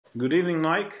Good evening,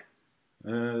 Mike.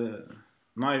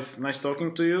 Nice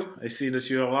talking to you. I see that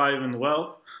you're alive and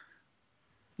well.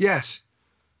 Yes,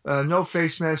 no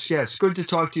face mask. Yes, good to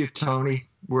talk to you, Tony.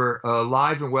 We're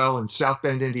live and well in South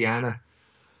Bend, Indiana,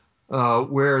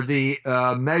 where the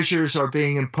measures are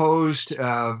being imposed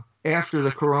after the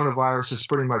coronavirus has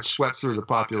pretty much swept through the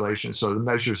population. So the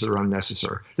measures are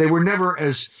unnecessary. They were never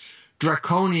as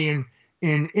draconian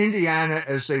in Indiana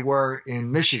as they were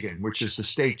in Michigan, which is the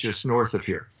state just north of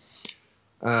here.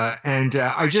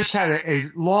 I just had a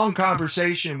long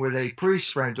conversation with a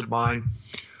priest friend of mine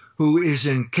who is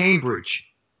in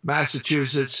Cambridge,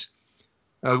 Massachusetts,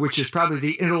 which is probably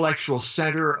the intellectual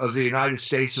center of the United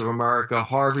States of America.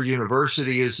 Harvard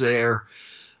University is there,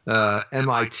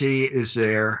 MIT is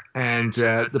there, and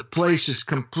the place is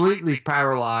completely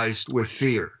paralyzed with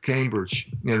fear,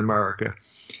 Cambridge in America.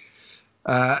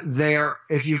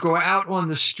 If you go out on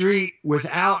the street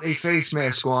without a face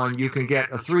mask on, you can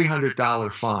get a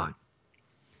 $300 fine.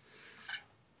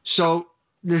 So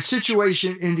the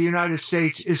situation in the United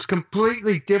States is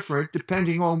completely different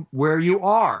depending on where you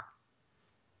are.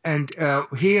 And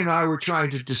he and I were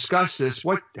trying to discuss this.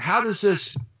 What is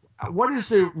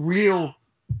the real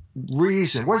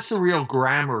reason? What's the real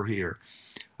grammar here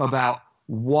about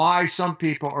why some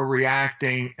people are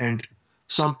reacting and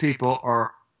some people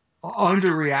are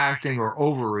underreacting or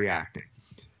overreacting?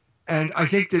 And I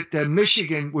think that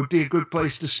Michigan would be a good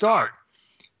place to start,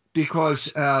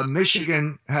 because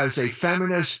Michigan has a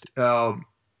feminist,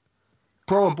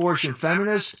 pro-abortion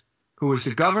feminist who is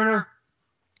the governor,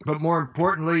 but more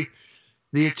importantly,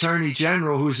 the attorney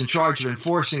general who's in charge of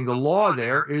enforcing the law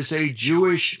there is a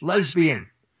Jewish lesbian.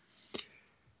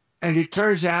 And it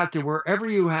turns out that wherever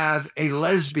you have a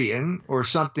lesbian or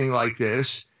something like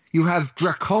this, you have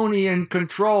draconian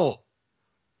control.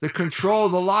 The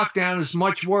lockdown is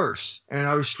much worse. And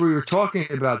we were talking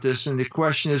about this, and the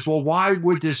question is, well, why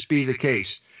would this be the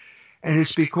case? And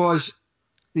it's because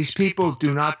these people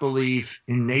do not believe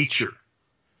in nature.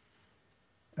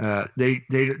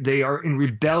 They are in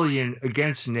rebellion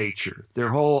against nature. Their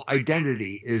whole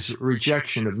identity is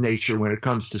rejection of nature when it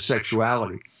comes to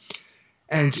sexuality.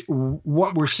 And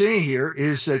what we're seeing here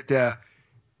is that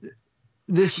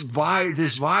this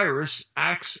virus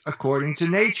acts according to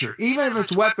nature, even if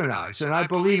it's weaponized. And I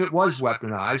believe it was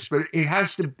weaponized, but it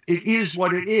is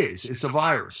what it is. It's a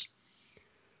virus.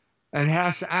 And it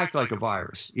has to act like a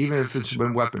virus, even if it's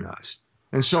been weaponized.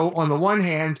 And so on the one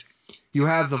hand, you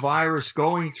have the virus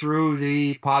going through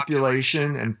the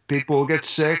population and people will get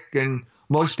sick, and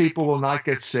most people will not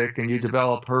get sick, and you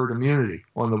develop herd immunity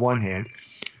on the one hand.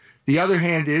 The other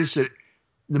hand is that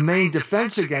the main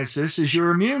defense against this is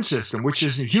your immune system, which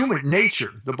is the human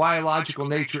nature, the biological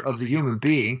nature of the human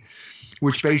being,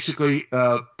 which basically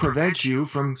prevents you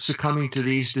from succumbing to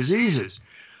these diseases.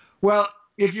 Well,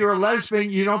 if you're a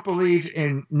lesbian, you don't believe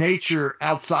in nature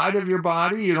outside of your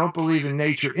body. You don't believe in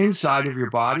nature inside of your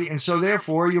body. And so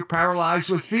therefore, you're paralyzed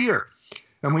with fear.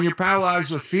 And when you're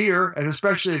paralyzed with fear, and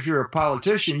especially if you're a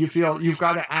politician, you feel you've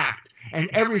got to act. And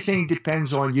everything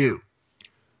depends on you.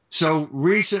 So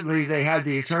recently they had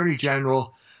the Attorney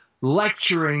General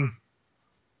lecturing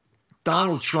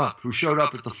Donald Trump, who showed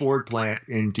up at the Ford plant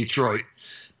in Detroit,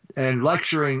 and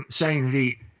lecturing, saying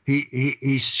that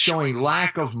he's showing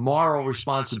lack of moral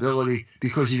responsibility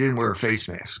because he didn't wear a face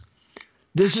mask.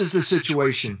 This is the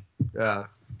situation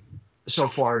so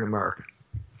far in America.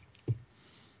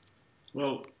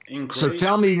 Well, in Croatia, so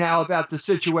tell me now about the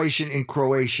situation in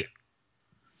Croatia.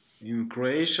 In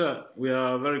Croatia, we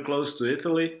are very close to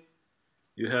Italy.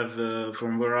 You have,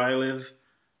 from where I live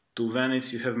to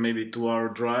Venice, you have maybe 2-hour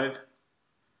drive.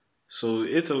 So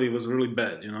Italy was really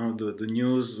bad, the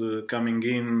news coming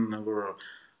in were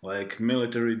like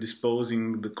military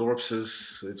disposing the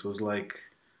corpses. It was like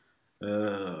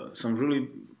some really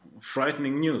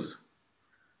frightening news.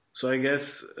 So I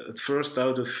guess at first,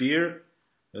 out of fear,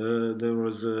 there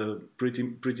was a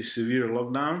pretty severe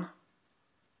lockdown.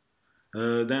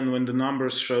 Then when the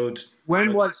numbers showed...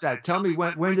 When was that? Tell me,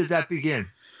 when did that begin?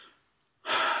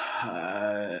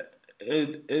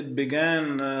 It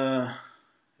began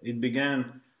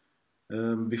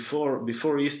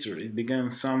before Easter. It began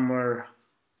somewhere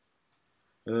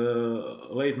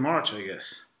late March, I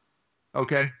guess.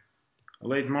 Okay.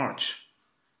 Late March.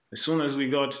 As soon as we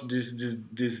got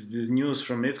this news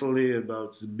from Italy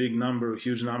about the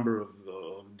huge number of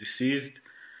deceased,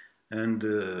 and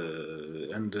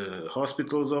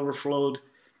hospitals overflowed,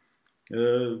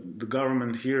 the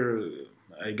government here,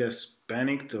 I guess,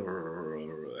 panicked, or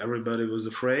everybody was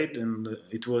afraid, and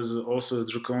it was also a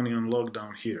draconian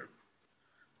lockdown here.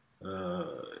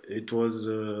 It was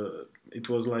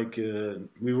like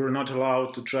we were not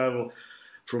allowed to travel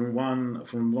from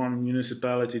one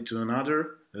municipality to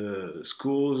another.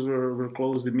 Schools were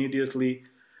closed immediately.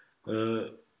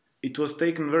 It was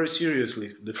taken very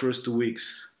seriously the first 2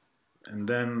 weeks, and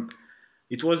then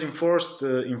it was enforced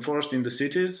in the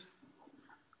cities,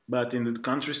 but in the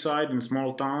countryside, in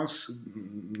small towns,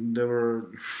 there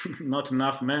were not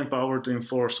enough manpower to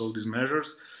enforce all these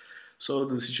measures, so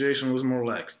the situation was more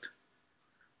relaxed.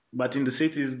 But in the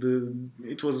cities,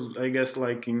 it was, I guess,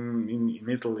 like in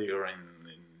Italy or in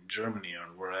Germany or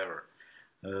wherever.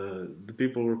 The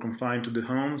people were confined to the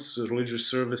homes. Religious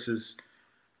services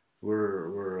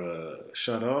were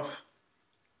shut off,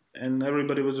 and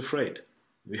everybody was afraid.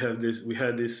 We had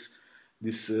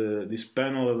this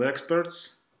panel of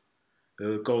experts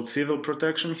called Civil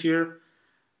Protection here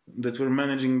that were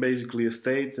managing basically a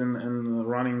state and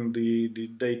running the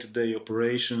day-to-day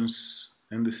operations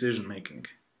and decision making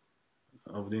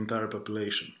of the entire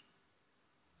population.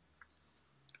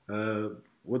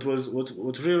 What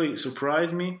really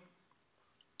surprised me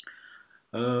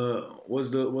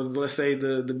was let's say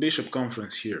the bishop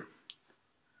conference here.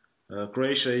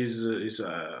 Croatia is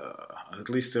at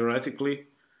least theoretically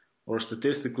or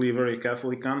statistically a very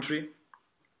Catholic country.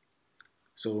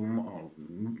 So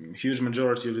huge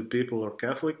majority of the people are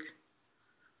Catholic,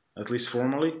 at least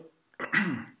formally,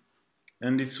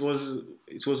 and it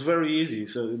was very easy.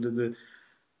 So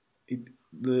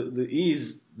the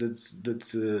ease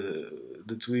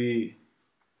that we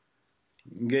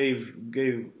gave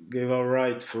our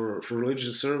right for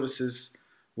religious services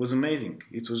was amazing.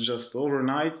 It was just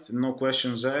overnight, no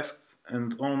questions asked,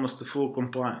 and almost a full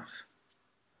compliance.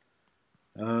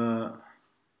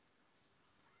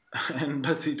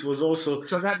 But it was also,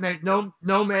 so that meant no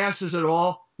masses at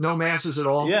all. No masses at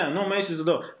all. Yeah, no masses at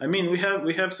all. I mean, we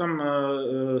have some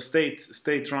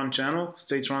state-run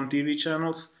TV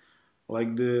channels.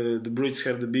 Like the Brits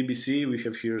have the BBC, we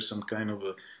have here some kind of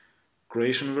a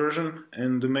Croatian version,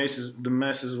 and the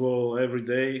masses will every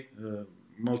day,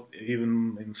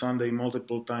 even in Sunday,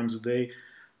 multiple times a day,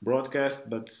 broadcast.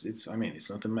 But it's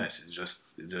not a mass. It's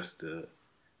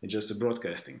just a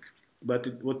broadcasting.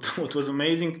 But what was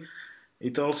amazing,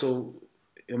 was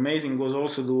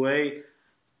also the way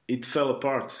it fell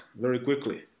apart very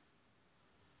quickly.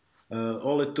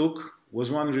 All it took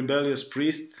was one rebellious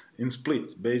priest in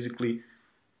Split, basically,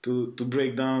 to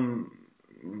break down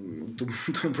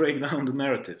the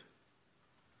narrative.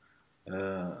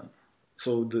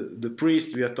 So the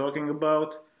priest we are talking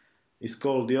about is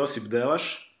called Josip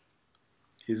Delaš.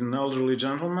 He's an elderly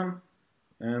gentleman,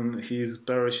 and his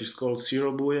parish is called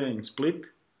Sirobuja in Split.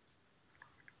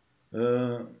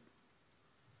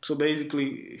 So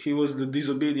basically, he was the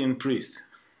disobedient priest.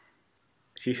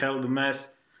 He held the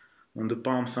mass on the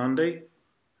Palm Sunday,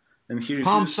 and he refused.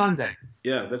 Palm Sunday.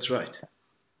 Yeah, that's right.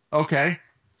 Okay.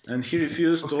 And he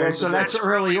refused to. Okay, so that's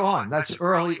early on. That's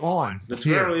early on. That's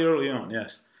very early on.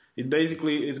 Yes. It's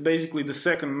basically the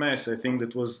second mass, I think,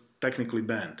 that was technically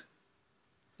banned.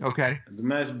 Okay. The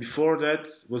mass before that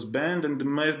was banned, and the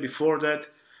mass before that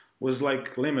was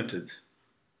like limited.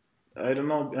 I don't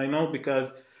know. I know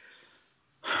because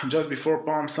just before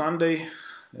Palm Sunday,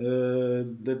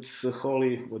 that's a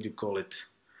holy. What do you call it?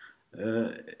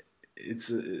 It's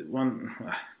one.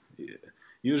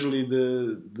 Usually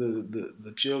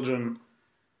the children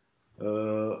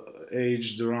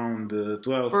aged around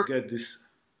 12 get this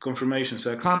confirmation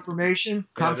sacrament.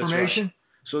 Confirmation. Right.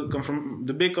 So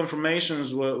the big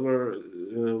confirmations were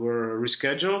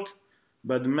rescheduled,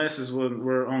 but the masses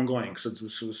were ongoing. So it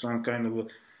was some kind of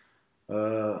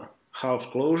a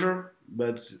half closure.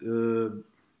 But the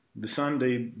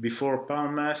Sunday before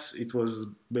Palm Mass, it was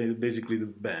basically the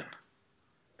ban.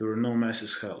 There were no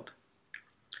masses held.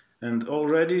 And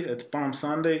already at Palm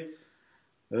Sunday,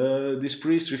 this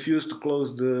priest refused to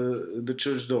close the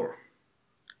church door,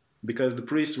 because the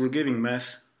priests were giving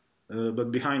mass,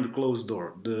 but behind the closed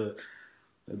door.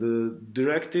 The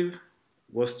directive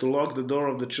was to lock the door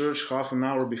of the church half an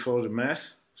hour before the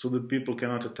mass, so that people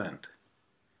cannot attend.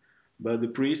 But the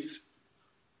priests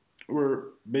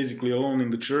were basically alone in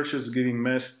the churches, giving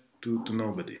mass to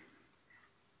nobody.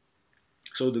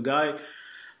 So the guy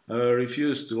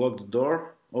refused to lock the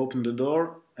door, opened the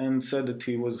door, and said that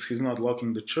he's not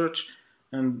locking the church,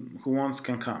 and who wants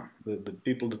can come. The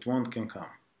people that want can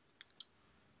come.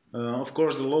 Of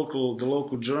course, the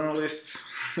local journalists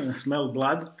smelled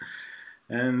blood,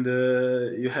 and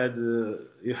you had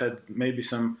maybe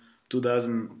some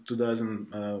 2,000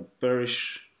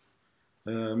 parish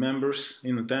members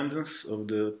in attendance of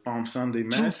the Palm Sunday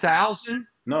Mass. 2,000?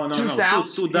 No.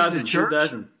 2,000.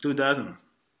 2,000.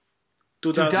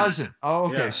 2,000. Oh,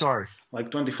 okay. Yeah. Sorry. Like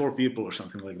 24 people or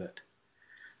something like that.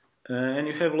 And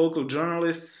you have local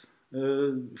journalists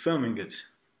filming it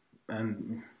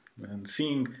and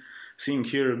seeing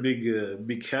here a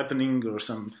big happening or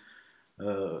some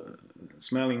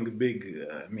smelling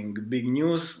big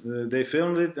news. They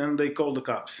filmed it and they called the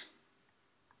cops.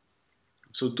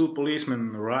 So 2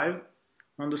 policemen arrived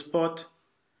on the spot,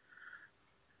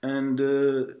 and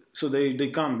so they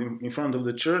come in front of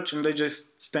the church and they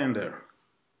just stand there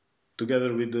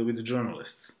together with the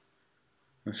journalists.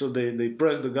 And so they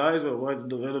press the guys, well, why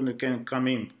don't you come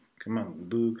in? Come on,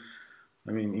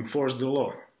 enforce the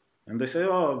law. And they say,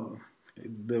 oh,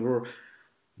 they were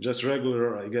just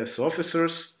regular, I guess,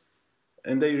 officers,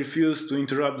 and they refuse to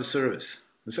interrupt the service.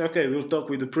 They say, okay, we'll talk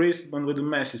with the priest, when with the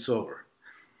mass it's over.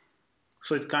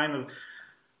 So it kind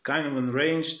of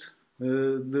enraged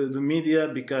the media,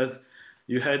 because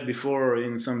you had before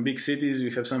in some big cities,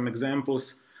 you have some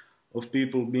examples of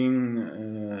people being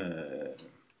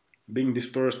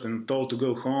dispersed and told to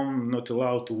go home, not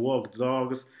allowed to walk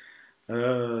dogs,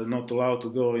 not allowed to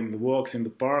go in the walks in the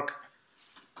park.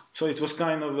 So it was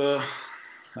kind of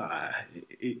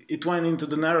it went into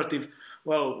the narrative.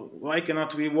 Well, why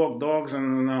cannot we walk dogs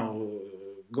and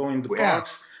go in the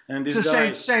parks? And this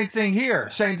guy, same thing here.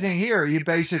 Same thing here. You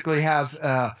basically have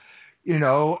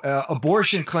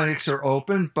abortion clinics are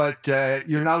open, but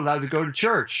you're not allowed to go to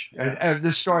church. Yeah. And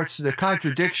the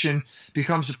contradiction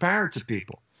becomes apparent to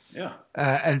people. Yeah.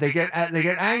 And they get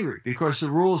angry because the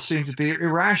rules seem to be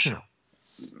irrational.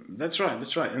 That's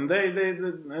right. And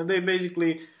they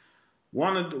basically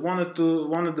wanted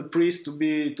the priest to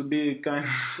be kind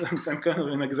of some kind of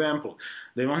an example.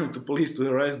 They wanted the police to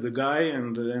arrest the guy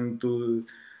and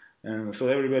so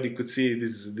everybody could see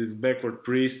these backward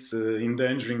priests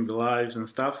endangering the lives and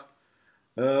stuff.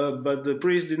 But the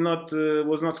priest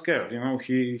was not scared.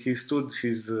 He stood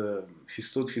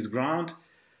his ground,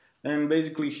 and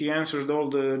basically he answered all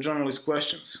the journalists'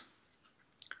 questions.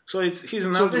 So he's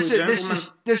an elderly gentleman.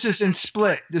 This is in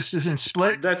Split. This is in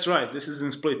Split. That's right. This is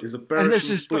in Split. It's a parish. And this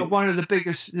in is Split. one of the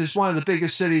biggest. It's one of the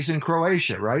biggest cities in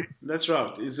Croatia, right? That's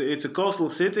right. It's a coastal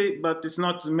city, but it's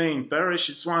not the main parish.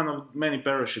 It's one of many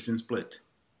parishes in Split.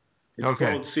 It's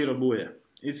called Sira Buja.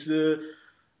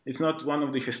 It's not one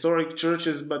of the historic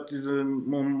churches, but it's a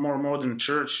more modern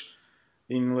church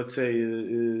in, let's say,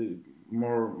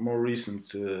 more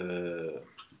recent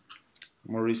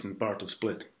part of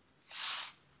Split.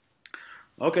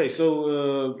 Okay, so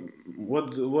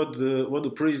what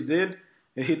the priest did,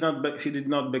 he did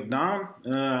not back down.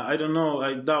 I don't know.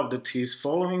 I doubt that he's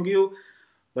following you,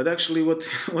 but actually,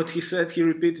 what he said, he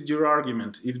repeated your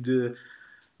argument. If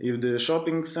the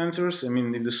shopping centers,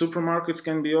 if the supermarkets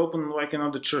can be open, why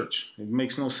cannot the church? It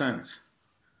makes no sense.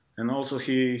 And also,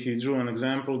 he drew an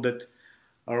example that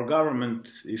our government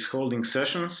is holding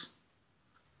sessions,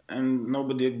 and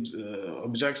nobody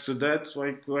objects to that.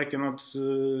 Why cannot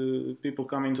people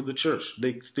come into the church?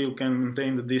 They still can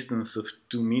maintain the distance of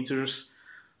 2 meters.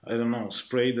 I don't know,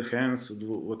 spray the hands,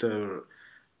 whatever.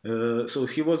 So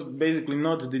he was basically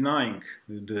not denying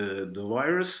the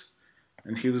virus,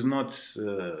 and he was not,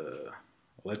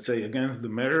 let's say, against the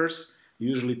measures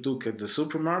usually took at the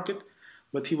supermarket,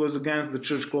 but he was against the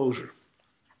church closure.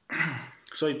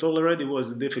 So it already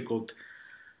was a difficult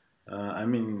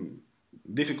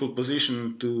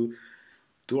position to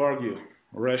argue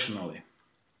rationally.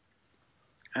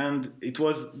 And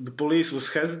the police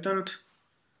was hesitant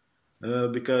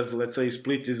because, let's say,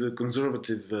 Split is a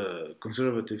conservative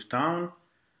town.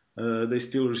 They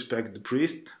still respect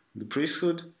the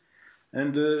priesthood,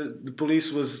 and the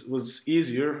police was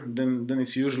easier than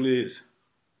it usually is.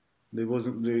 They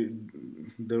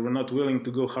were not willing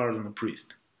to go hard on the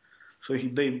priest, so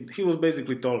he was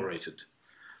basically tolerated.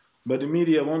 But the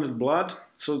media wanted blood,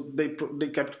 so they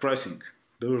kept pressing.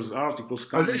 There was articles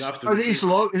coming after.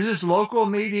 Is this local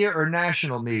media or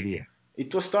national media?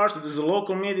 It was started as a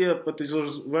local media, but it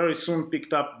was very soon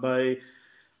picked up by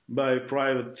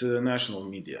private national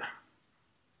media.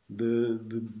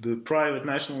 The private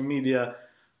national media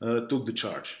took the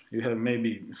charge. You have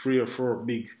maybe 3 or 4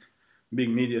 big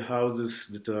media houses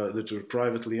that are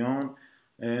privately owned,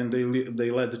 and they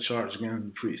led the charge against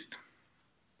the priest.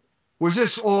 Was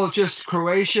this all just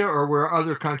Croatia, or were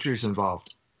other countries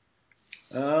involved?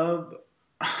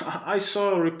 I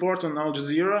saw a report on Al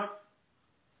Jazeera,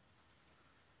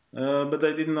 but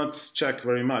I did not check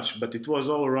very much. But it was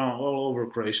all over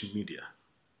Croatian media.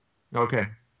 Okay.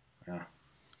 Yeah.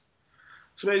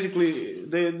 So basically,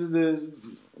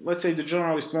 let's say the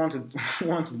journalists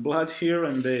wanted blood here,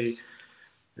 and they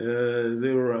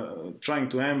were trying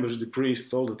to ambush the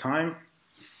priest all the time.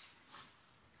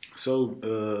 So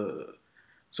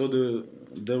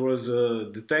there was a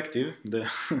detective.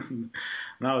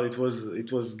 Now it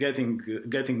was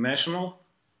getting national.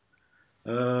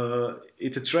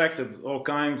 It attracted all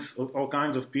kinds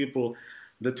of people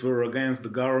that were against the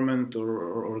government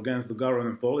or against the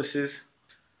government policies.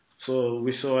 So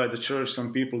we saw at the church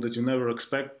some people that you never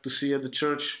expect to see at the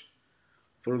church.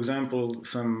 For example,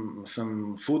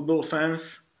 some football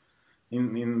fans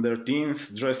in their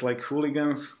teens, dressed like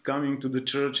hooligans, coming to the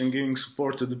church and giving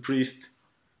support to the priest,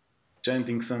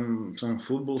 chanting some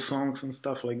football songs and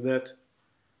stuff like that.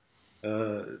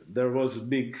 There was a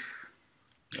big...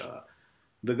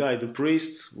 the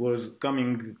priest, was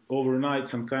coming overnight,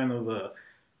 some kind of a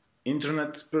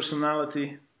internet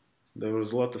personality. There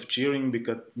was a lot of cheering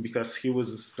because he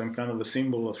was some kind of a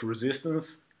symbol of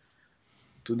resistance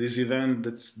to this event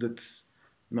that's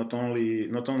not only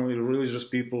religious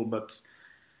people but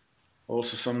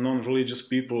also some non-religious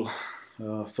people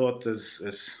thought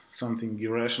as something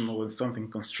irrational and something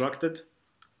constructed.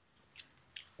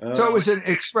 So it was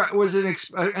an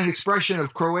expression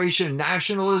of Croatian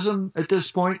nationalism at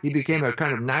this point. He became a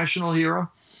kind of national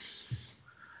hero.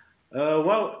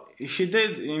 Well, he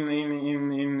did.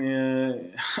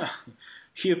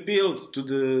 He appealed to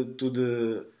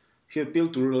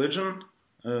religion,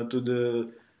 to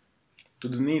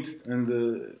the need and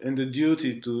the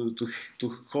duty to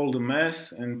hold a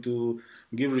mass and to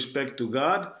give respect to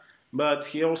God. But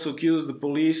he also accused the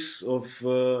police of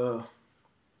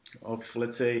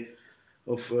let's say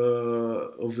of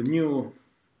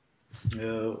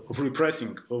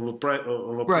oppressment,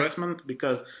 right.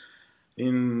 Because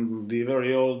in the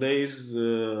very old days,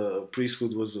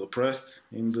 priesthood was oppressed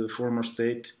in the former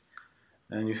state,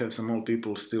 and you have some old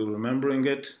people still remembering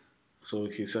it. So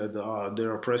he said,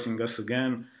 they're oppressing us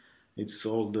again. It's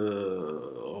all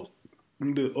the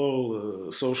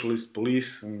socialist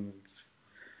police, and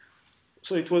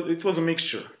so it was a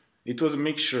mixture. It was a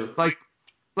mixture.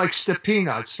 Like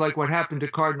Stepinac, like what happened to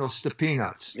Cardinal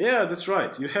Stepinac. Yeah, that's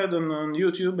right. You had on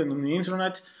YouTube and on the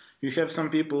internet, you have some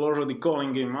people already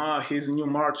calling him, he's a new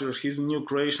martyr, he's a new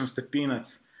Croatian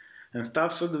Stepinac and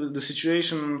stuff. So the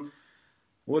situation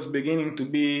was beginning to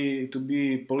be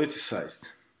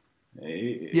politicized.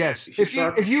 Yes. If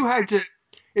you had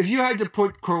to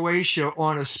put Croatia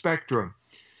on a spectrum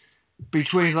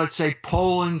between, let's say,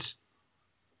 Poland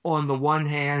on the one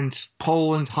hand,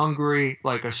 Poland, Hungary,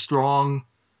 like a strong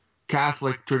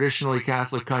traditionally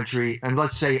Catholic country, and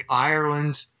let's say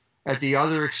Ireland at the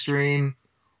other extreme,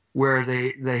 where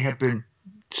they have been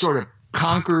sort of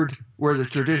conquered, where the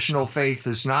traditional faith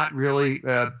has not really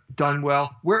done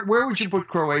well. Where would you put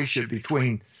Croatia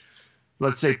between,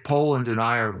 let's say, Poland and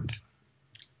Ireland?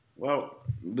 Well,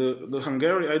 the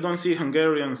Hungarian, I don't see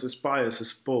Hungarians as pious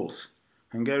as Poles.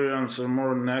 Hungarians are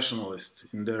more nationalist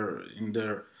in their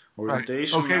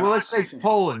orientation. Right. Okay, well, let's say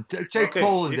Poland. Take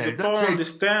Poland then. If Poland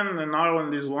is 10 and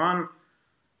Ireland is 1,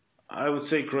 I would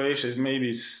say Croatia is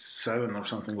maybe 7 or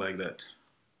something like that.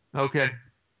 Okay.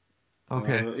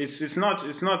 It's not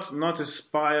as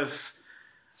pious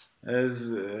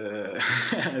as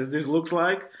as this looks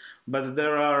like, but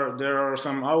there are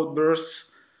some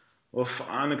outbursts of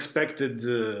unexpected,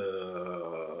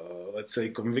 let's say,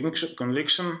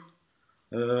 conviction,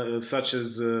 such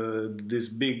as this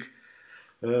big.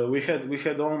 We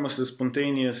had almost a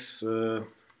spontaneous,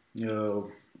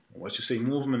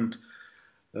 movement,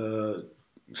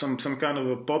 some kind of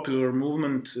a popular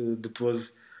movement that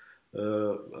was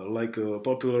like a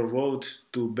popular vote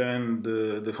to ban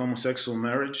the homosexual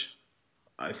marriage.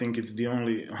 I think it's the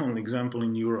only example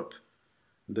in Europe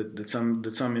that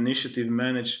some initiative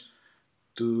managed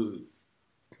to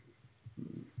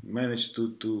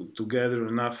gather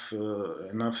enough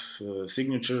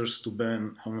signatures to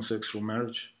ban homosexual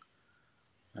marriage.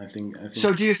 I think.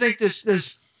 So, do you think this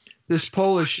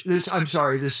priest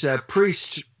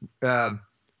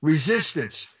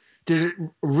resistance, did it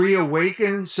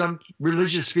reawaken some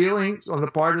religious feeling on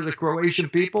the part of the Croatian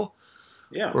people?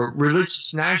 Yeah. Or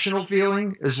religious national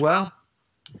feeling as well?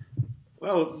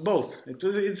 Well, both.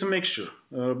 It's a mixture,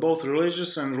 both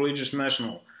religious and religious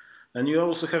national. And you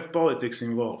also have politics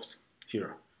involved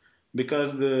here,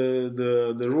 because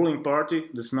the ruling party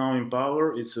that's now in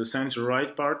power, it's a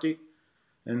center-right party,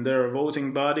 and their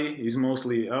voting body is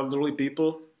mostly elderly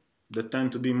people that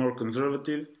tend to be more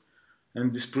conservative.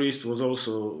 And this priest was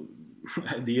also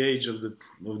at the age of the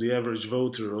average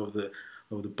voter of the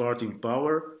party in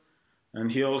power, and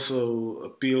he also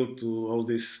appealed to all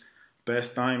these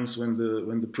past times when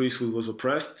the priesthood was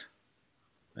oppressed.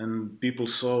 And people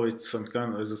saw it some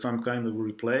kind of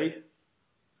replay,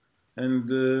 and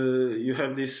you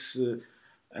have this,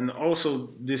 and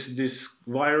also this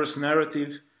virus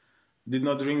narrative did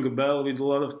not ring a bell with a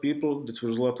lot of people. There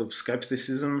was a lot of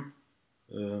skepticism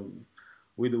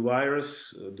with the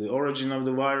virus, the origin of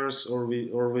the virus, or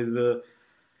with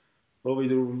or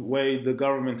the way the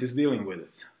government is dealing with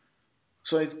it.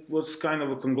 So it was kind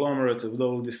of a conglomerate of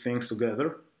all these things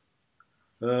together,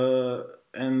 and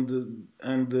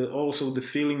also the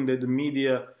feeling that the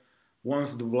media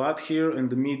wants the blood here, and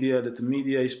that the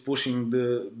media is pushing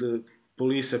the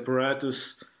police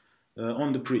apparatus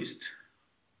on the priest.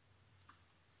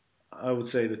 I would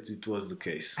say that it was the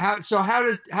case. How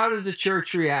did the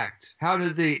church react? How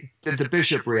did the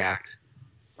bishop react?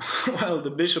 Well,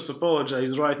 the bishop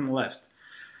apologized right and left.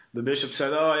 The bishop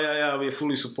said, "Oh yeah, we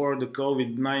fully support the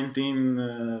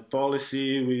COVID-19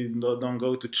 policy. We don't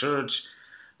go to church.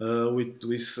 We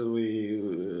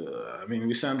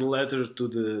sent a letter to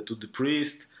the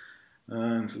priest,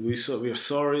 and we are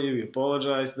sorry. We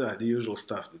apologize. The usual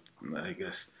stuff that I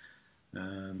guess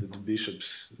that the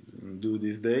bishops do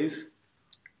these days."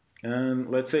 And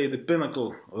let's say the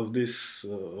pinnacle of this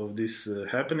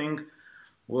happening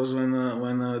was when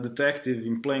a detective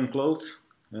in plain clothes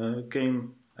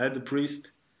came at the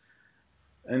priest,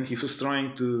 and he was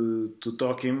trying to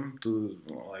talk him to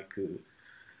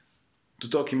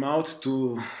talk him out,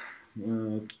 to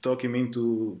talk him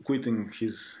into quitting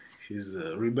his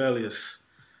rebellious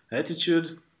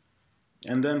attitude.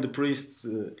 And then the priest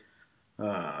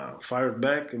fired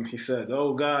back, and he said,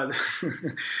 "Oh God,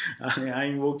 I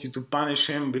invoke you to punish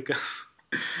him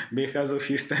because of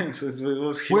his stances." It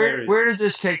was hilarious. Where did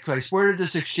this take place? Where did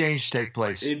this exchange take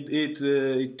place?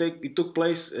 It took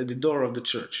place at the door of the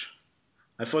church.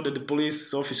 I thought that the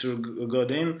police officer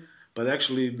got in, but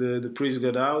actually the priest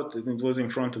got out, and it was in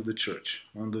front of the church,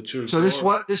 on the church. So this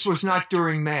was not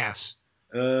during Mass.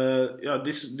 Yeah,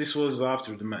 this was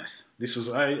after the Mass. This was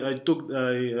I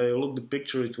looked the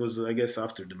picture. It was, I guess,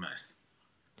 after the Mass.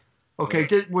 Okay,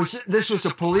 this was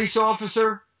a police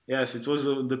officer? Yes, it was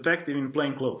a detective in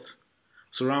plain clothes,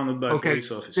 surrounded by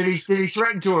police officers. Did he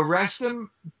threaten to arrest them?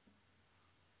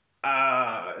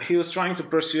 He was trying to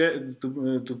persuade to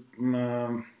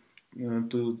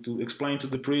explain to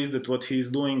the priest that what he's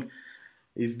doing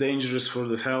is dangerous for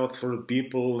the health, for the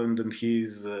people, and that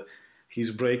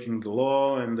he's breaking the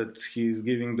law, and that he's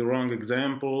giving the wrong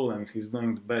example, and he's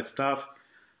doing the bad stuff.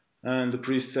 And the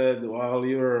priest said, "Well,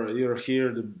 you're here,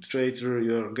 the traitor.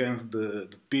 You're against the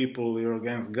people. You're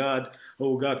against God.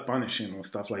 Oh, God, punish him," and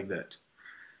stuff like that.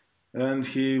 And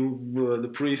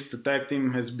the priest attacked him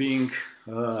as being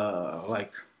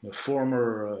like a former,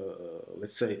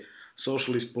 let's say,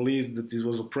 socialist police, that this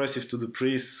was oppressive to the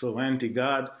priests, so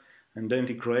anti-God and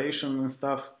anti-creation and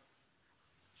stuff.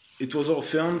 It was all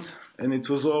filmed, and it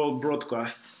was all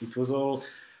broadcast. It was all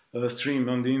streamed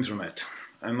on the internet,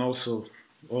 and also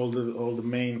all the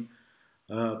main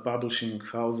publishing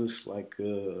houses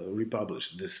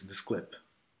republished this clip.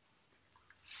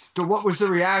 So what was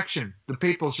the reaction? The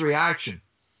people's reaction?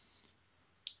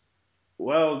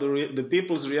 Well, the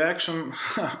people's reaction.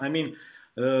 I mean,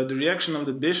 the reaction of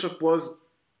the bishop was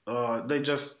they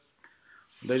just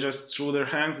threw their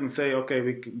hands and say, "Okay,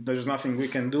 there's nothing we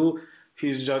can do.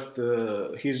 He's just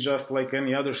like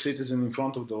any other citizen in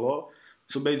front of the law."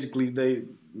 So basically,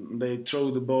 they throw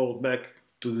the ball back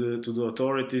to the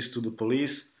authorities, to the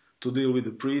police, to deal with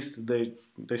the priest.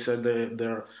 They said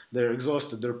they're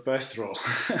exhausted. They're pastoral,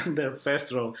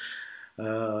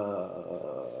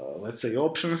 let's say,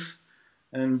 options,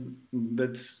 and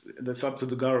that's up to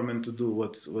the government to do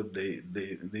what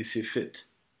they see fit.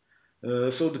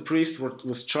 So the priest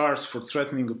was charged for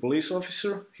threatening a police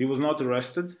officer. He was not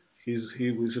arrested. He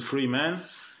was a free man,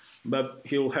 but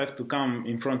he will have to come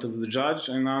in front of the judge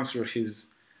and answer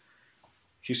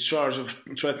his charge of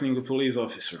threatening a police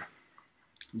officer.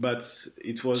 But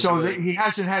it was... So he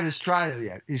hasn't had his trial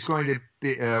yet. He's going to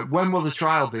be... when will the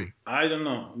trial be? I don't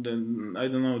know. I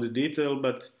don't know the detail,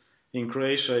 but in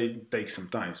Croatia it takes some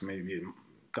time, maybe a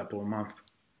couple of months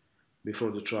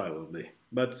before the trial will be.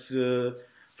 But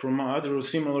from other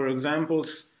similar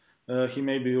examples, he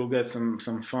maybe will get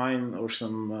some fine or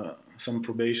some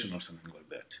probation or something like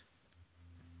that.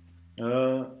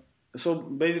 So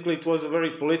basically, it was a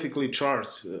very politically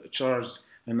charged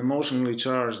and emotionally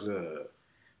charged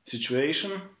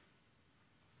situation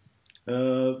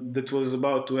that was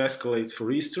about to escalate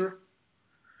for Easter,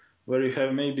 where you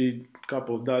have maybe a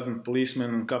couple of dozen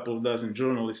policemen and a couple of dozen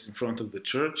journalists in front of the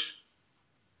church.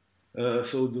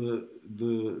 So the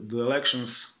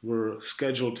elections were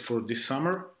scheduled for this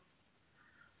summer,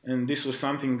 and this was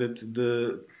something that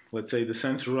let's say the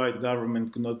center-right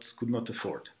government could not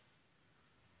afford.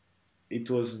 It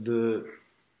was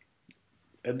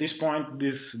at this point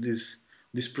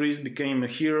this priest became a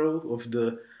hero of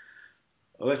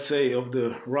let's say, of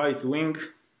the right wing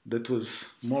that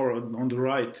was more on the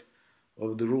right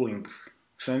of the ruling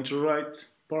center-right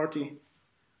party,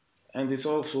 and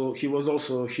he was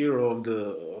also a hero of the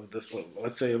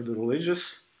let's say of the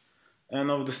religious and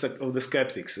of the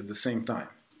skeptics at the same time.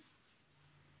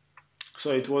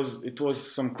 So it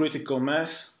was some critical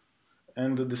mass,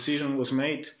 and the decision was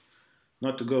made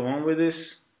not to go on with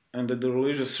this, and that the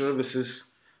religious services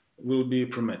will be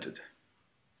permitted.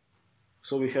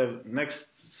 So we have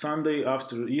next Sunday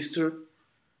after Easter,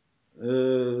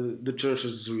 the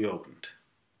churches reopened.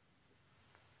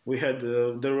 We had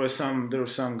there were some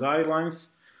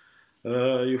guidelines.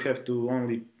 You have to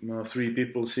only 3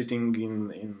 people sitting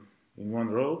in one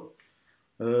row.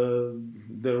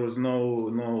 There was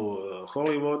no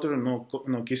holy water,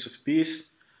 no kiss of peace,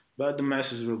 but the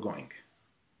masses were going.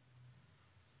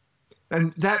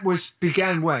 And that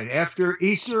began when? After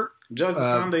Easter? Just the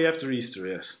Sunday after Easter,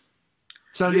 yes.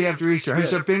 Sunday after Easter.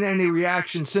 Has there been any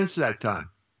reaction since that time?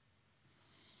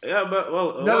 Yeah, but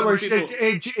well. In other words,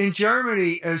 in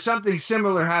Germany, something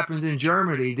similar happened in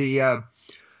Germany. The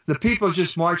people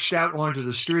just marched out onto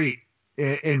the street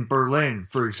in Berlin,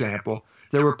 for example.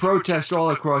 There were protests all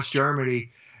across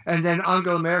Germany, and then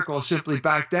Angela Merkel simply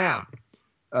backed down.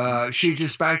 She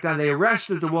just backed down. They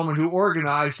arrested the woman who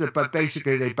organized it, but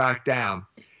basically they backed down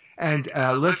and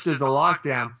lifted the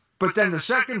lockdown. But then the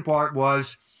second part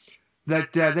was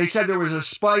that they said there was a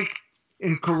spike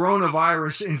in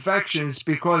coronavirus infections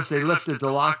because they lifted the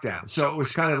lockdown. So it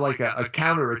was kind of like a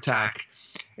counterattack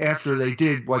after they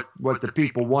did what the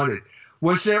people wanted.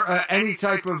 Was there any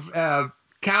type of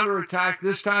counterattack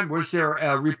this time? Was there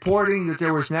reporting that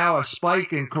there was now a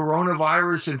spike in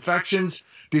coronavirus infections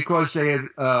because they had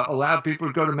allowed people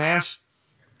to go to mass?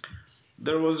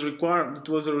 There was it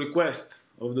was a request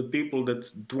of the people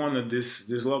that wanted this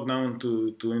lockdown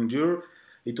to endure.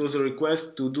 It was a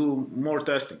request to do more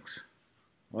testings.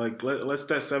 Like, let's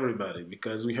test everybody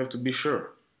because we have to be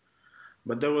sure.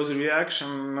 But there was a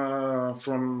reaction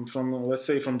from let's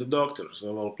say from the doctors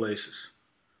of all places.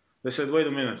 They said, "Wait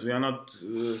a minute, we are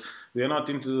not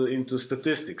into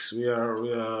statistics. We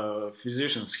are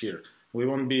physicians here. We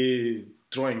won't be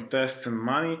throwing tests and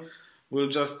money. We'll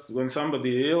just, when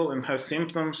somebody is ill and has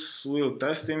symptoms, we'll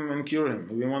test him and cure him.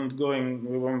 We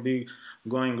won't be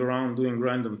going around doing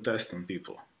random tests on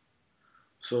people."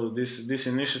 So this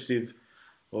initiative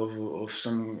of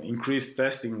some increased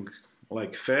testing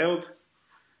failed,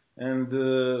 and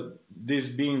this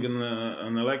being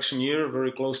an election year,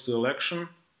 very close to election,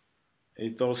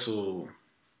 it also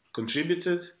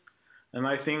contributed. And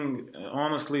I think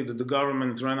honestly that the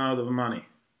government ran out of money,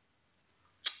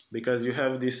 because you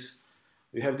have this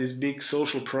big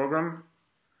social program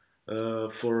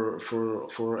for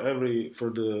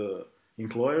the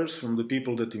employers, from the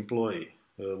people that employ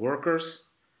workers.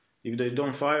 If they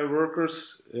don't fire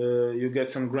workers, you get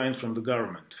some grant from the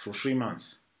government for 3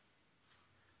 months.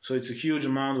 So it's a huge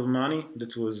amount of money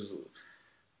that was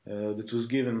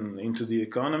given into the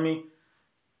economy,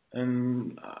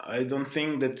 and I don't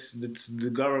think that the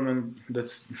government, that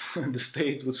the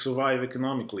state would survive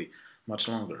economically much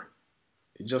longer.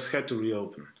 It just had to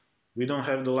reopen. We don't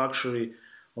have the luxury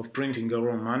of printing our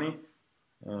own money.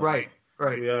 Right.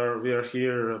 We are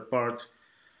here apart.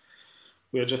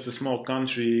 We are just a small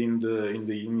country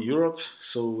in Europe,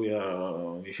 so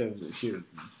we have here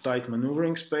tight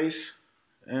maneuvering space,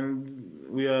 and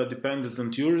we are dependent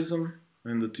on tourism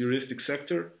and the touristic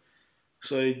sector.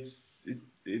 So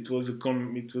it was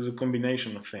a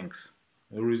combination of things: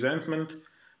 a resentment,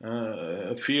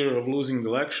 a fear of losing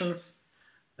elections,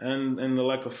 and the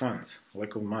lack of funds,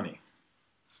 lack of money.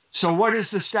 So what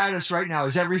is the status right now?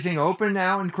 Is everything open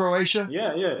now in Croatia?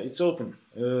 Yeah, it's open.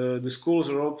 The schools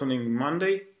are opening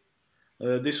Monday.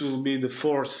 This will be the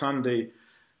 4th Sunday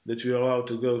that we are allowed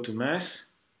to go to mass.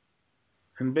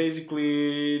 And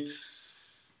basically,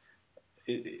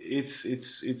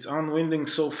 it's unwinding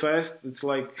so fast. It's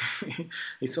like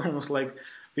it's almost like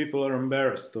people are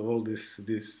embarrassed of all this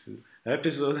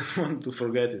episode and want to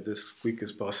forget it as quick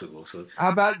as possible. So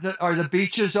how about are the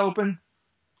beaches open?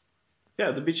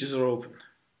 Yeah, the beaches are open.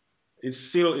 It's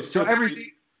still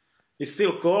everything. It's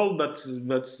still cold,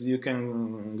 but you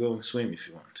can go and swim if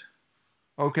you want.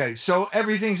 Okay, so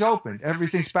everything's open.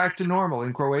 Everything's back to normal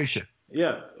in Croatia.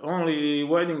 Yeah, only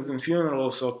weddings and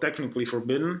funerals are technically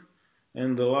forbidden,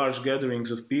 and the large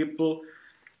gatherings of people.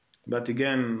 But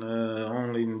again,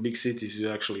 only in big cities you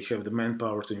actually have the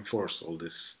manpower to enforce all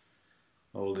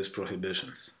these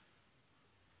prohibitions.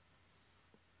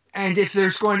 And if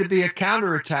there's going to be a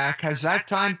counterattack, has that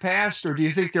time passed, or do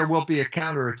you think there will be a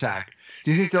counterattack?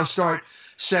 Do you think they'll start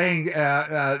saying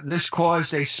this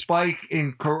caused a spike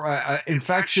in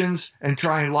infections and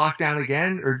try and lock down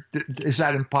again, or is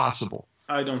that impossible?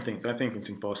 I don't think. I think it's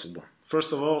impossible.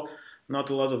 First of all, not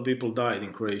a lot of people died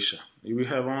in Croatia. We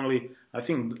have only, I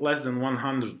think, less than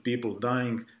 100 people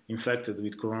dying infected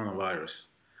with coronavirus.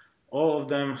 All of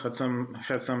them had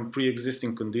some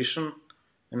pre-existing condition,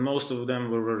 and most of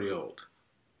them were very old.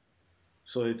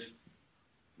 So it's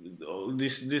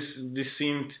this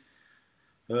seemed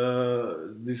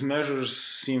these measures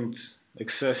seemed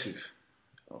excessive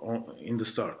in the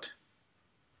start.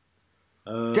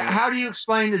 How do you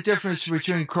explain the difference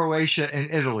between Croatia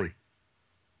and Italy?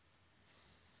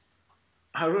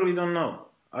 I really don't know.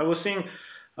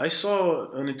 I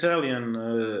saw an Italian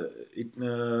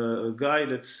guy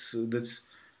that's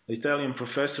Italian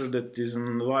professor that is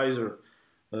an advisor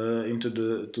to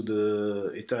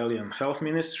the Italian health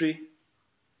ministry.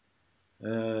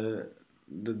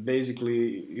 That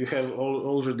basically you have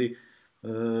already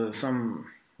some,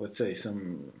 let's say,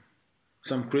 some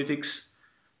critics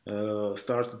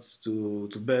started to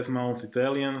badmouth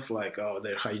Italians, like, oh,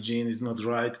 their hygiene is not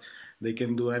right, they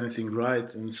can do anything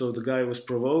right. And so the guy was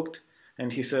provoked,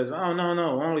 and he says, oh,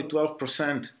 no, only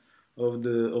 12% of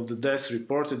the deaths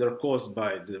reported are caused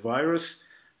by the virus,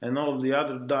 and all of the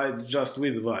other died just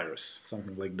with the virus,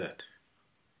 something like that.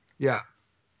 Yeah.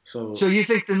 So you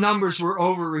think the numbers were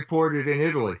overreported in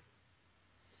Italy?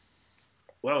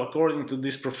 Well, according to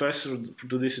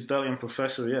this Italian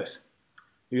professor, yes.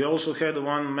 We also had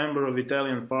one member of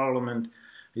Italian parliament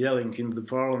yelling in the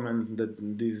parliament that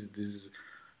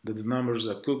that the numbers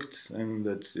are cooked and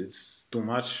that it's too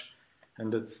much,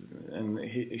 and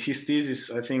his thesis,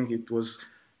 I think it was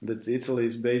that Italy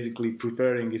is basically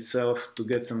preparing itself to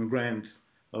get some grant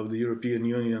of the European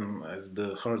Union as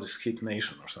the hardest hit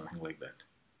nation or something like that.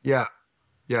 Yeah.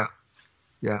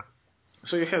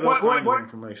 So you had all kinds of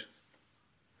information.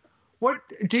 What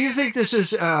do you think this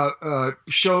is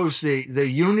shows the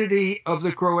unity of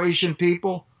the Croatian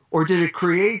people, or did it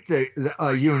create the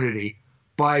unity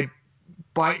by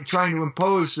trying to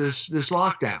impose this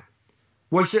lockdown?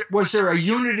 Was there a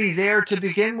unity there to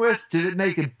begin with? Did it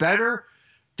make it better?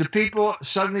 Did people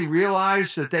suddenly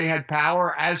realize that they had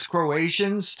power as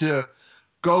Croatians to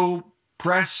go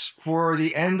press for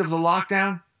the end of the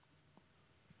lockdown?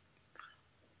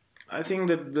 I think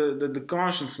that the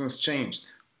consciousness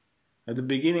changed. At the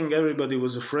beginning, everybody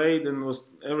was afraid and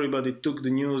everybody took the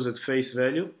news at face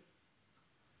value.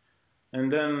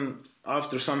 And then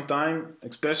after some time,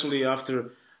 especially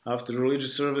after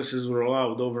religious services were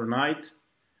allowed overnight,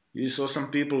 you saw some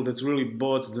people that really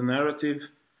bought the narrative,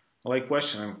 like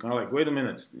questioning, kind of like, wait a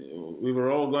minute, we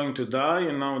were all going to die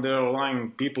and now they're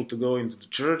allowing people to go into the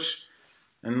church.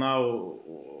 And now,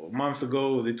 a month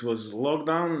ago, it was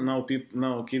lockdown.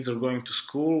 Now kids are going to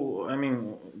school. I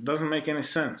mean, it doesn't make any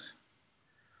sense.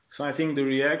 So I think the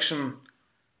reaction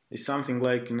is something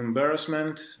like an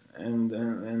embarrassment and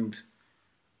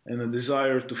a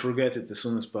desire to forget it as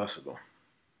soon as possible.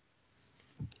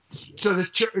 So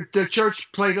the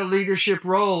church played a leadership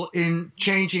role in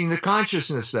changing the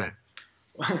consciousness then?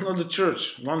 Well, not the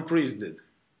church. One priest did.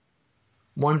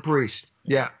 One priest,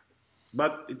 yeah.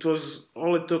 But it was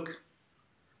all it took.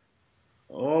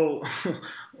 All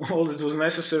that was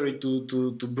necessary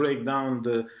to break down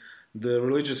the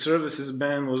religious services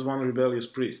ban was one rebellious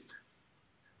priest,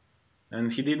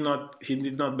 and he did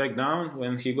not back down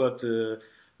when he got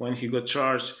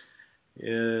charged.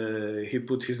 He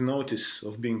put his notice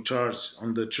of being charged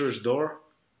on the church door,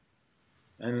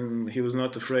 and he was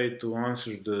not afraid to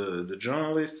answer the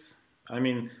journalists. I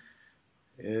mean,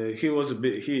 he's a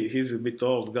bit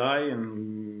old guy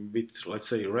and a bit, let's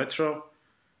say, retro,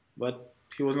 but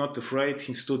he was not afraid.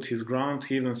 He stood his ground.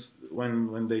 Even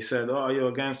when they said, "Oh, you're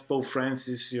against Pope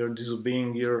Francis. You're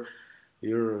disobeying your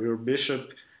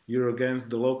bishop. You're against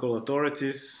the local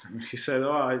authorities," he said,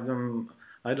 "Oh,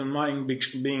 I don't mind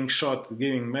being shot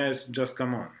giving mass. Just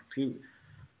come on."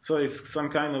 So it's some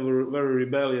kind of a very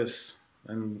rebellious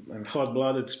and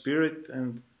hot-blooded spirit,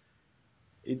 and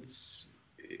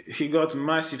he got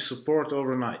massive support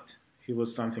overnight. He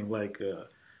was something like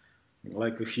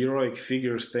a heroic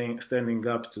figure standing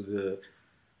up to the.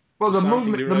 Well, the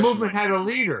movement had a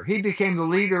leader. He became the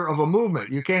leader of a movement.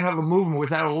 You can't have a movement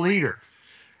without a leader,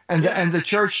 and the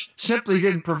church simply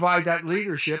didn't provide that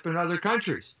leadership in other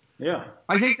countries. Yeah,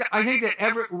 I think that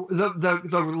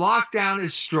the lockdown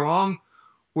is strong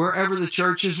wherever the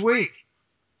church is weak.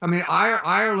 I mean,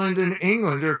 Ireland and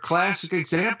England are a classic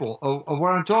example of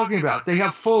what I'm talking about. They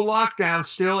have full lockdown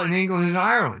still in England and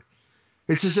Ireland.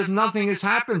 It's as if nothing has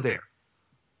happened there.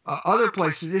 Other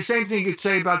places, the same thing you could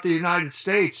say about the United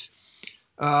States,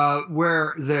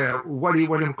 where what do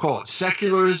you call it,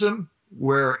 secularism,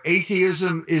 where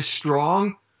atheism is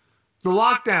strong, the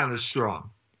lockdown is strong.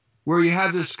 Where you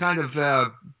have this kind of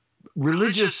the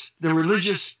religious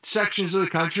sections of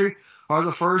the country are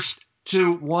the first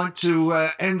to want to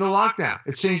end the lockdown.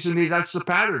 It seems to me that's the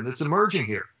pattern that's emerging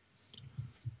here.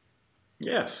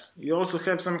 Yes, you also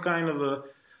have some kind of a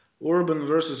urban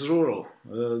versus rural.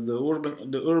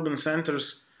 The urban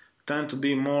centers tend to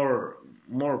be more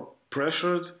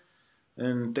pressured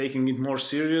and taking it more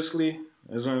seriously.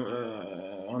 As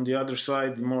on the other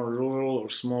side, more rural or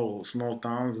small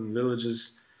towns and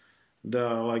villages, they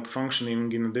are like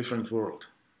functioning in a different world.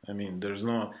 I mean, there's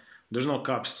no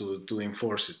cops to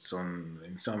enforce it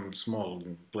in some small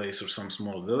place or some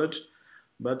small village,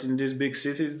 but in these big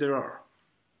cities there are.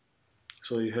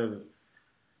 So you have,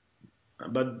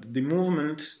 but the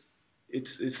movement,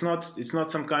 it's not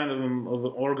some kind of an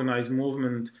organized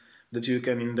movement that you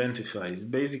can identify. It's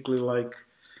basically like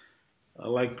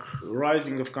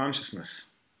rising of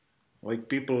consciousness, like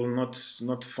people not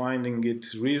finding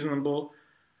it reasonable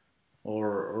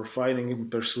or finding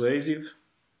it persuasive,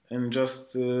 and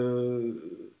just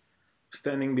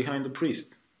standing behind the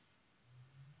priest.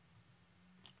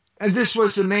 And this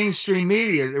was the mainstream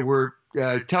media that were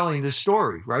telling this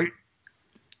story, right?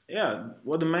 Yeah,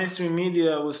 what the mainstream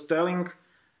media was telling,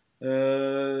 they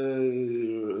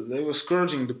were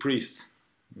scourging the priest.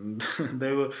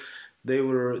 The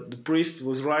priest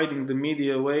was riding the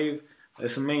media wave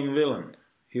as a main villain.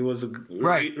 He was a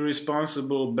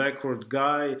irresponsible, backward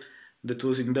guy that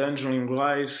was endangering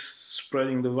lives,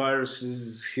 spreading the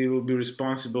viruses. He will be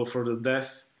responsible for the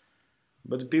death.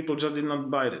 But the people just did not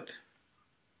buy it.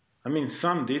 I mean,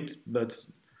 some did, but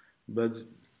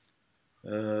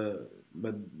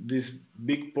this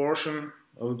big portion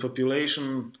of the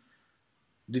population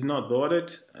did not buy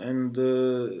it, and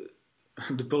the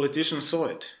politicians saw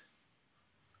it.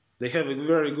 They have a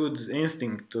very good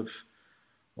instinct of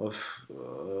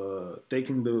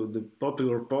taking the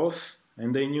popular pulse,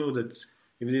 and they knew that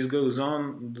if this goes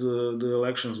on, the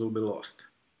elections will be lost.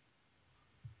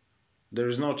 There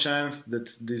is no chance that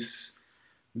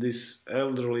this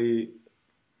elderly,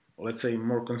 let's say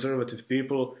more conservative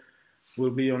people,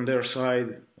 will be on their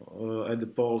side at the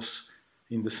polls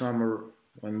in the summer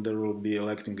when there will be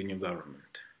electing a new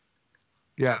government.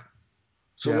 Yeah.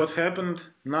 So what happened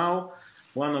now?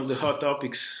 One of the hot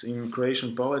topics in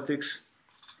Croatian politics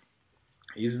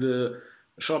is the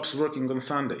shops working on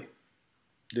Sunday.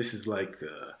 This is like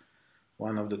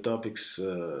one of the topics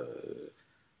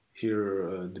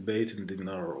here debated in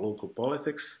our local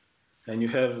politics. And you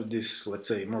have this, let's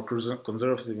say, more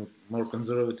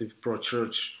conservative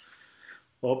pro-church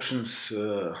options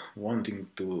wanting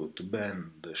to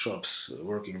ban the shops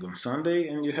working on Sunday,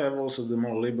 and you have also the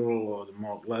more liberal or the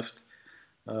more left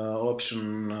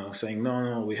option saying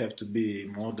no, we have to be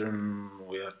modern,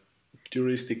 we are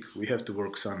touristic, we have to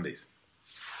work Sundays.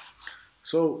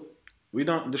 So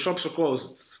the shops are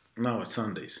closed now at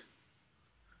Sundays,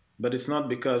 but it's not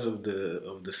because of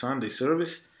the Sunday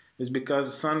service. It's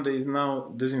because Sunday is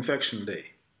now disinfection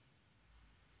day.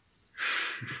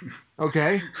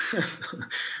 Okay.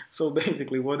 So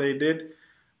basically what they did,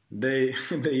 they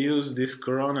used this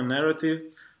Corona narrative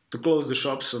to close the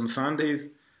shops on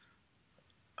Sundays.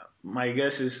 My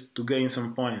guess is to gain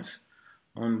some points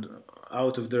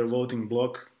out of their voting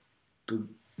bloc to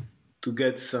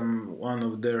get one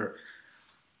of their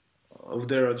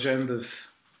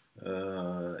agendas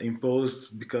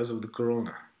imposed because of the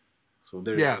Corona. So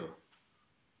there you go.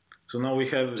 So now we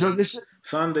have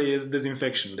Sunday is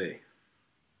disinfection day.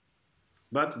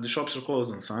 But the shops are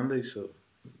closed on Sunday, so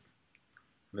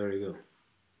there you go.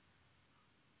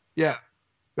 Yeah.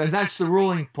 And that's the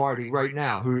ruling party right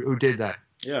now who did that.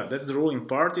 Yeah, that's the ruling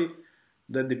party.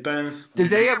 That depends. Did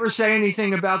they ever say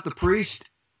anything about the priest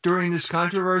during this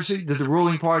controversy? Did the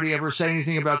ruling party ever say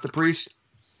anything about the priest?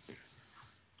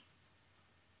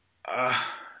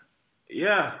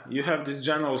 Yeah, you have these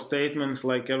general statements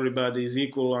like everybody is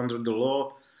equal under the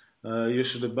law. You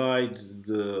should abide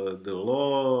the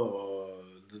law.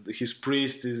 His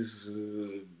priest is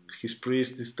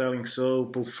telling so.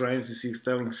 Pope Francis is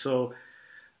telling so.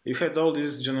 You had all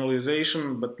this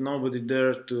generalization, but nobody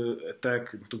dared to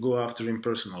attack, to go after him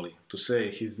personally, to say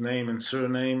his name and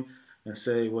surname and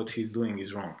say what he's doing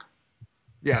is wrong.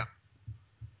 Yeah.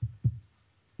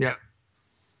 Yeah.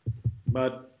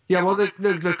 But yeah, well,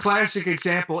 the classic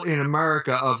example in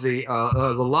America of the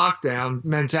lockdown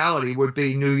mentality would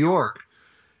be New York.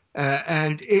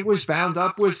 And it was bound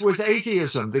up with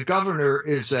atheism. The governor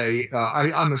is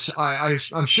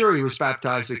I'm sure he was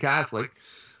baptized a Catholic,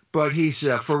 but he's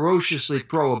ferociously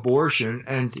pro-abortion.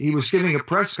 And he was giving a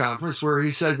press conference where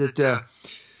he said that,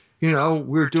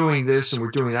 we're doing this and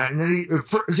we're doing that. And then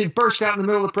he burst out in the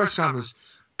middle of the press conference.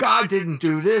 God didn't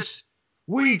do this.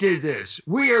 we did this.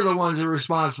 We are the ones that are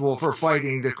responsible for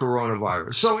fighting the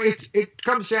coronavirus. So it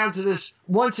comes down to this.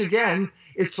 Once again,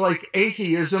 it's like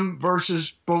atheism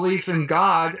versus belief in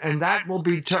God, and that will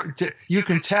be you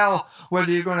can tell whether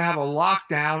you're going to have a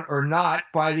lockdown or not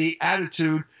by the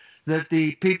attitude that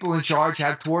the people in charge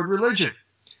have toward religion.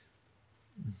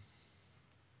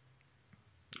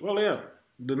 Well, yeah,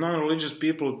 the non-religious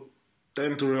people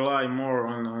tend to rely more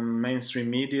on mainstream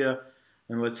media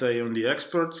and, let's say, on the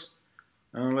experts.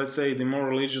 And let's say the more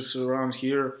religious around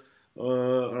here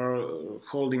are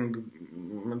holding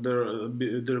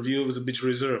their views a bit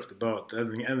reserved about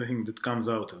anything that comes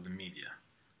out of the media,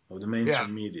 of the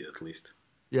mainstream media at least.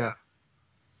 Yeah.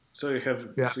 So you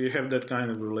have that kind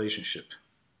of relationship.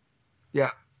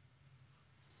 Yeah.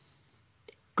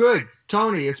 Good,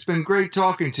 Tony. It's been great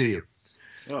talking to you.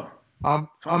 Oh. I'm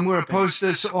going to post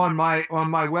this on my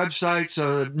website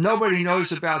so that nobody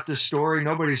knows about this story.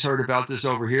 Nobody's heard about this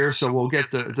over here, so we'll get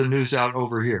the news out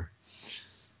over here.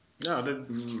 Yeah,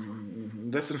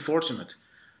 that's unfortunate.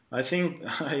 I think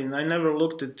I never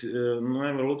looked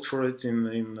for it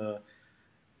in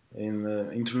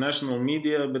international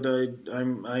media, but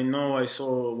I know I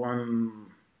saw one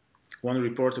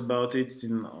report about it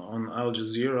on Al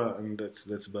Jazeera, and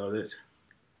that's about it.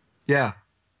 Yeah.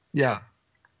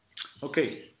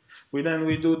 Okay, we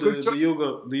do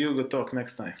the yoga talk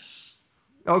next time.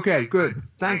 Okay, good.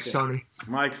 Thanks, Tony.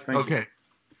 Mike, thank you. Okay.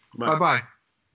 Bye-bye.